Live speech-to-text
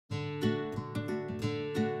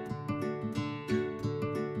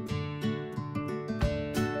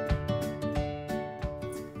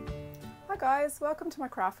guys, welcome to my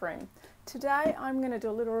craft room. Today I'm going to do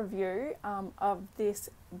a little review of this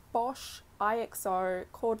Bosch IXO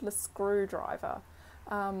cordless screwdriver.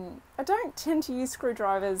 I don't tend to use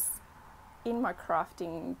screwdrivers in my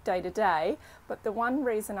crafting day to day, but the one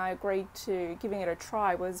reason I agreed to giving it a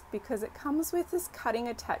try was because it comes with this cutting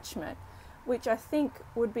attachment, which I think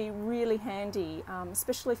would be really handy,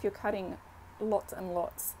 especially if you're cutting lots and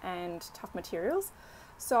lots and tough materials.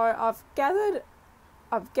 So I've gathered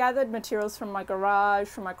materials from my garage,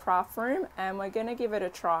 from my craft room, and we're going to give it a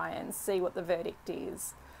try and see what the verdict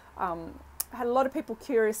is. I had a lot of people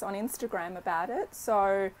curious on Instagram about it,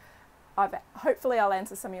 so hopefully I'll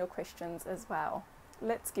answer some of your questions as well.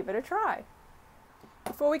 Let's give it a try.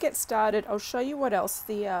 Before we get started, I'll show you what else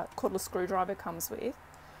the cordless screwdriver comes with.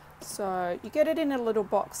 So you get it in a little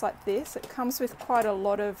box like this. It comes with quite a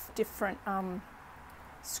lot of different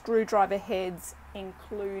screwdriver heads,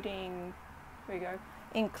 including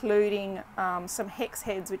some hex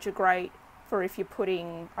heads, which are great for if you're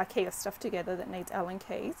putting IKEA stuff together that needs Allen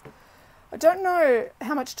keys. I don't know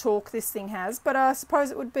how much torque this thing has, but I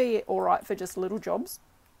suppose it would be alright for just little jobs.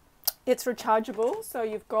 It's rechargeable, so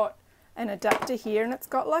you've got an adapter here, and it's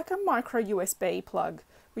got like a micro USB plug,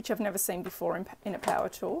 which I've never seen before in a power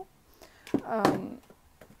tool.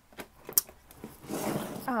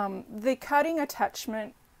 The cutting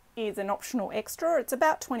attachment is an optional extra. It's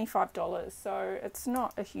about $25, so it's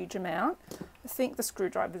not a huge amount. I think the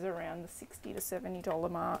screwdriver's around the $60 to $70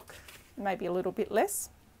 mark, maybe a little bit less.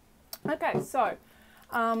 Okay, so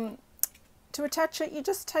to attach it, you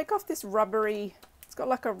just take off this rubbery, it's got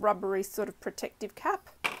like a rubbery sort of protective cap,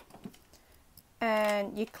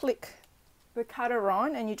 and you click the cutter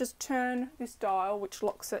on and you just turn this dial which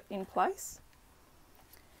locks it in place.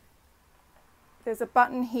 There's a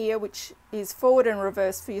button here which is forward and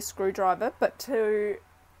reverse for your screwdriver, but to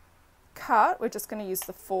cut we're just going to use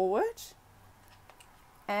the forward,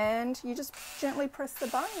 and you just gently press the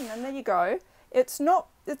button and there you go. It's not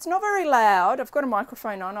very loud. I've got a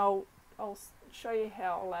microphone on. I'll show you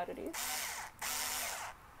how loud it is.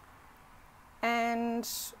 And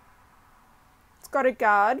it's got a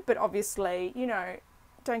guard, but obviously, you know,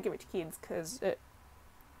 don't give it to kids because it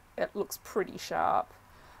looks pretty sharp.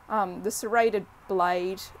 The serrated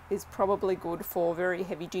blade is probably good for very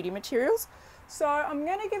heavy duty materials. So I'm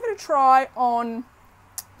going to give it a try on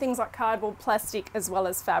things like cardboard, plastic, as well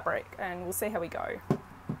as fabric, and we'll see how we go.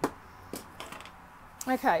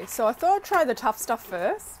 Okay, so I thought I'd try the tough stuff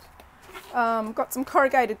first. Got some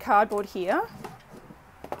corrugated cardboard here.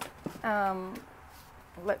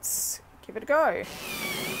 Let's give it a go.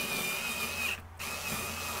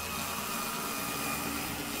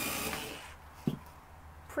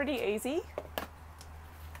 Pretty easy.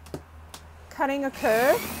 Cutting a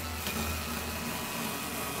curve.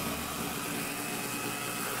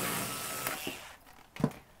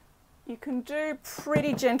 You can do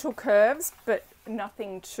pretty gentle curves, but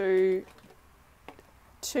nothing too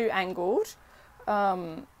angled.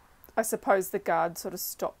 I suppose the guard sort of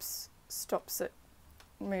stops it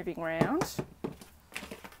moving around.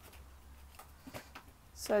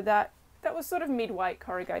 So that was sort of mid-weight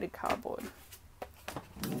corrugated cardboard.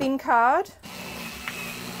 Thin card,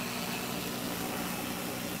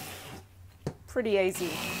 pretty easy.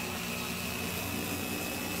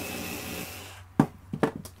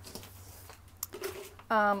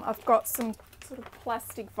 I've got some sort of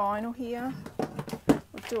plastic vinyl here.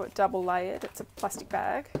 We'll do it double layered. It's a plastic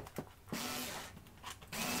bag.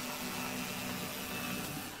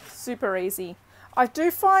 Super easy. I do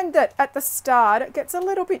find that at the start it gets a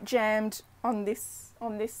little bit jammed on this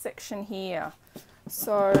section here.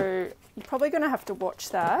 So you're probably going to have to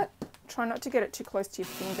watch that. Try not to get it too close to your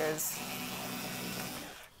fingers.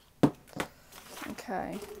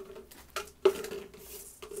 Okay.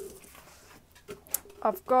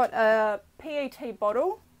 I've got a PET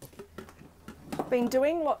bottle. I've been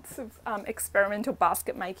doing lots of experimental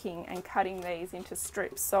basket making and cutting these into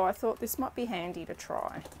strips, so I thought this might be handy to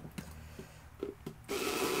try.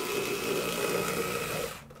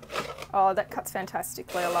 Oh, that cuts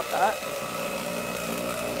fantastically. I love that.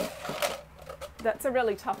 That's a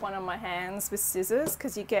really tough one on my hands with scissors,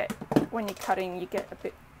 because when you're cutting, you get a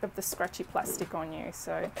bit of the scratchy plastic on you.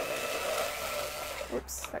 So,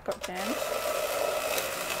 whoops, that got jammed.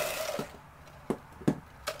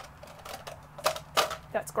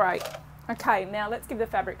 That's great. Okay, now let's give the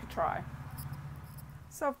fabric a try.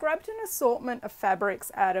 So I've grabbed an assortment of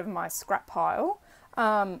fabrics out of my scrap pile.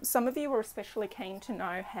 Some of you were especially keen to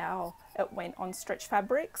know how it went on stretch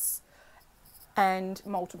fabrics and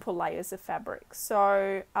multiple layers of fabric.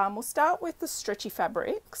 So we'll start with the stretchy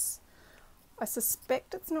fabrics. I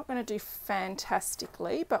suspect it's not going to do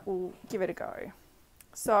fantastically, but we'll give it a go.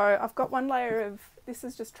 So I've got one layer of, this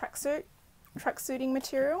is just tracksuiting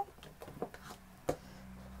material.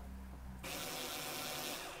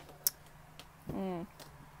 I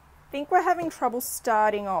think we're having trouble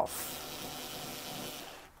starting off.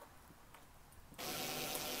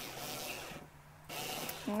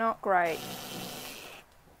 Not great.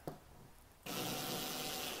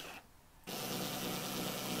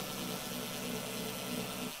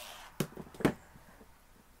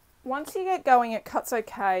 Once you get going, it cuts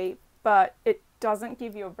okay, but it doesn't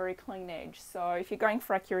give you a very clean edge. So if you're going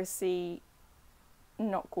for accuracy,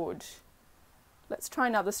 not good. Let's try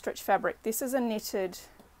another stretch fabric. This is a knitted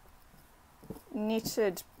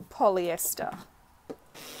polyester.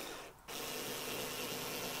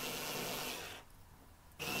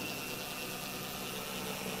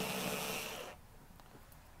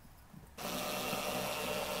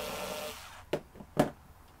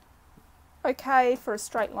 Okay for a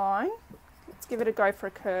straight line. Let's give it a go for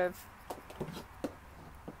a curve.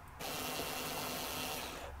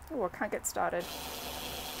 Oh, I can't get started.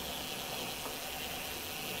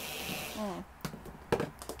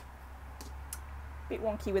 Bit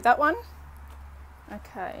wonky with that one.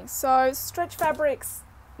 Okay, so stretch fabrics,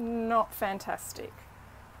 not fantastic.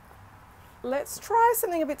 Let's try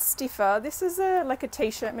something a bit stiffer. This is like a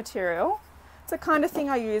t-shirt material. It's the kind of thing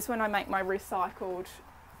I use when I make my recycled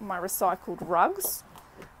rugs.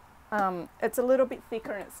 It's a little bit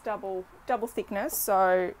thicker and it's double thickness,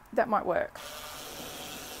 so that might work.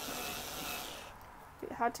 A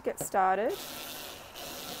bit hard to get started.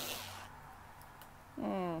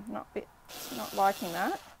 Not liking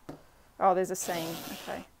that. Oh, there's a seam.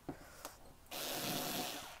 Okay.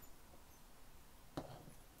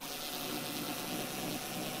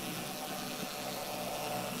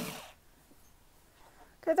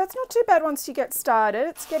 Okay, that's not too bad once you get started.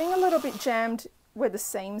 It's getting a little bit jammed where the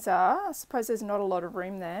seams are. I suppose there's not a lot of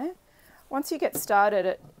room there. Once you get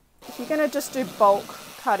started, if you're going to just do bulk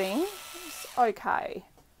cutting, it's okay,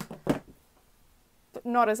 but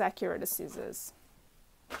not as accurate as scissors.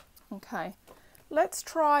 Okay, let's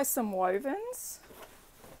try some wovens.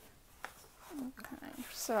 Okay,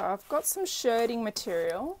 so I've got some shirting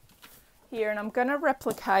material here and I'm going to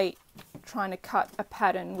replicate trying to cut a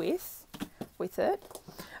pattern with it.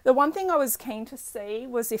 The one thing I was keen to see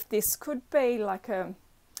was if this could be like I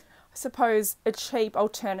suppose a cheap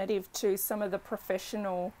alternative to some of the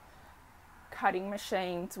professional cutting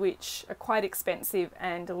machines, which are quite expensive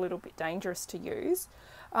and a little bit dangerous to use.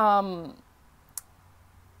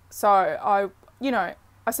 So I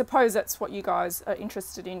suppose that's what you guys are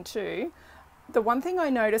interested in too. The one thing I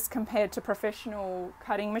noticed compared to professional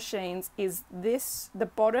cutting machines is the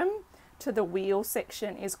bottom to the wheel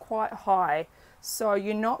section is quite high. So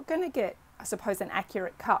you're not going to get, I suppose, an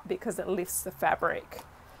accurate cut because it lifts the fabric.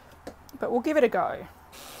 But we'll give it a go.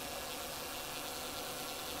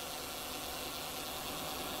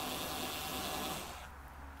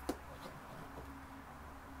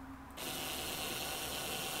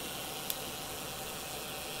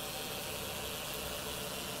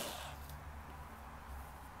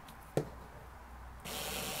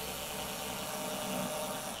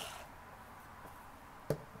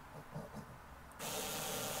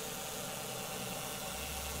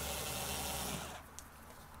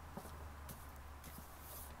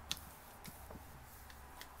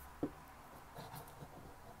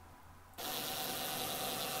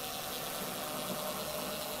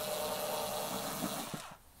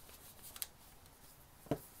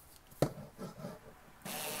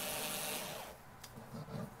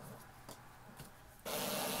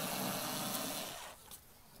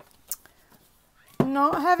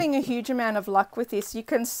 Not having a huge amount of luck with this. You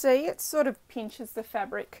can see it sort of pinches the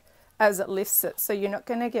fabric as it lifts it, so you're not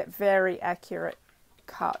going to get very accurate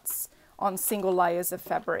cuts on single layers of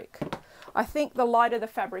fabric. I think the lighter the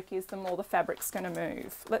fabric is, the more the fabric's going to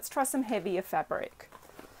move. Let's try some heavier fabric.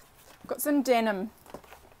 I've got some denim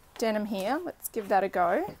here. Let's give that a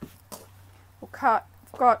go. I've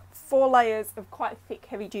got 4 layers of quite thick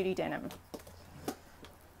heavy duty denim.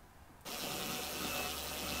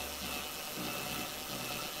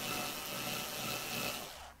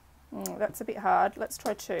 That's a bit hard. Let's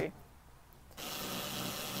try 2.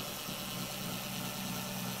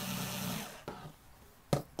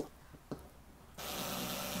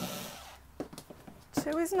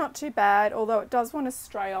 Two is not too bad, although it does want to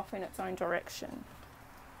stray off in its own direction.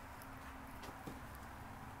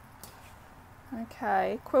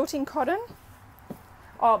 Okay, quilting cotton.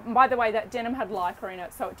 Oh, by the way, that denim had lycra in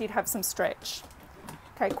it, so it did have some stretch.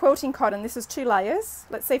 Okay, quilting cotton. This is 2 layers.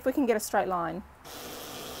 Let's see if we can get a straight line.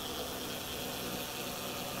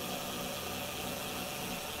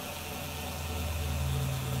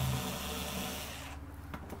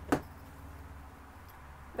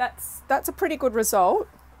 that's a pretty good result.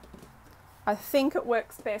 I think it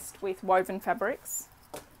works best with woven fabrics.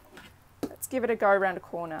 Let's give it a go around a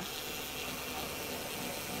corner.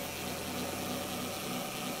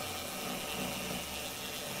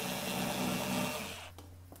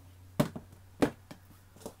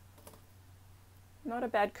 Not a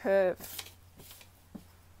bad curve.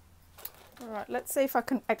 All right, let's see if I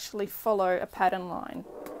can actually follow a pattern line.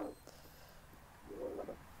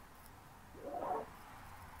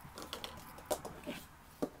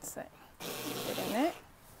 Let's see. Get in there.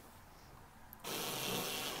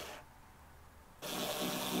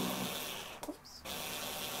 Oops.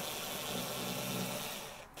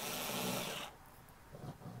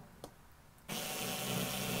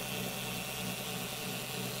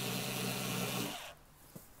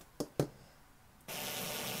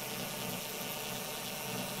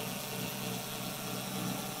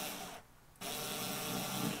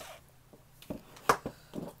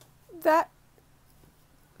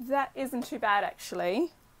 That isn't too bad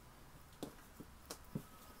actually.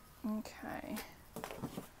 Okay,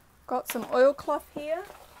 got some oilcloth here.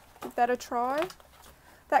 Give that a try.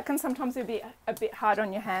 That can sometimes be a bit hard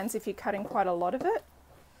on your hands if you're cutting quite a lot of it.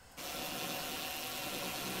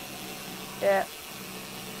 Yeah,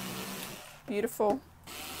 beautiful.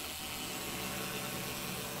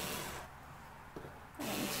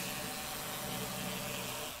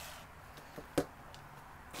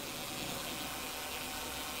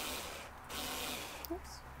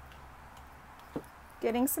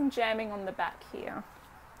 Getting some jamming on the back here.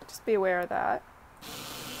 Just be aware of that.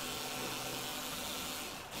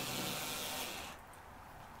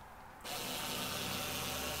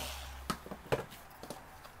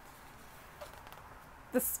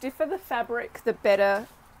 The stiffer the fabric, the better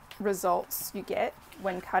results you get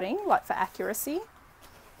when cutting, like for accuracy.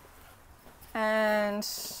 And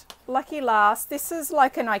lucky last, this is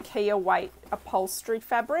like an IKEA weight upholstery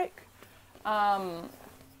fabric.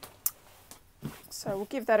 So we'll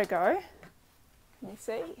give that a go. Can you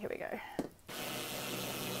see? Here we go.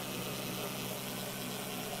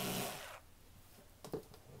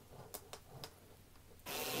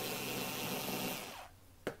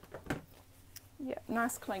 Yeah,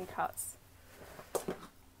 nice clean cuts.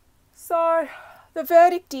 So the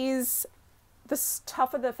verdict is the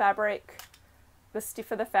tougher the fabric, the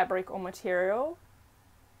stiffer the fabric or material,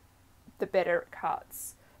 the better it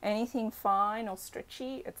cuts. Anything fine or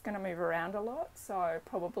stretchy, it's going to move around a lot, so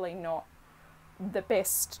probably not the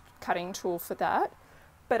best cutting tool for that.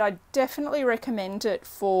 But I definitely recommend it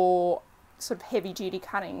for sort of heavy duty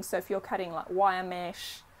cutting. So if you're cutting like wire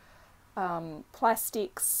mesh,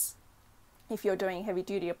 plastics, if you're doing heavy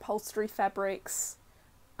duty upholstery fabrics,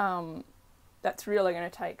 that's really going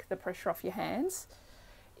to take the pressure off your hands.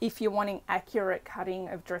 If you're wanting accurate cutting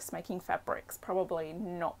of dressmaking fabrics, probably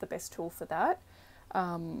not the best tool for that.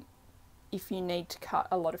 If you need to cut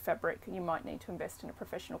a lot of fabric, you might need to invest in a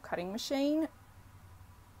professional cutting machine.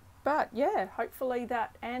 But yeah, hopefully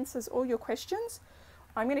that answers all your questions.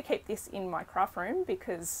 I'm going to keep this in my craft room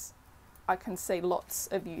because I can see lots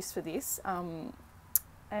of use for this.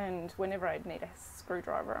 And whenever I need a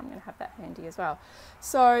screwdriver, I'm going to have that handy as well.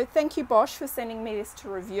 So thank you, Bosch, for sending me this to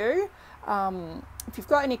review. If you've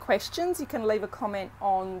got any questions, you can leave a comment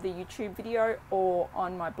on the YouTube video or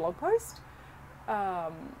on my blog post.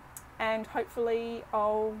 And hopefully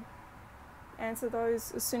I'll answer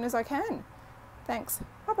those as soon as I can. Thanks.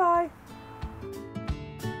 Bye-bye.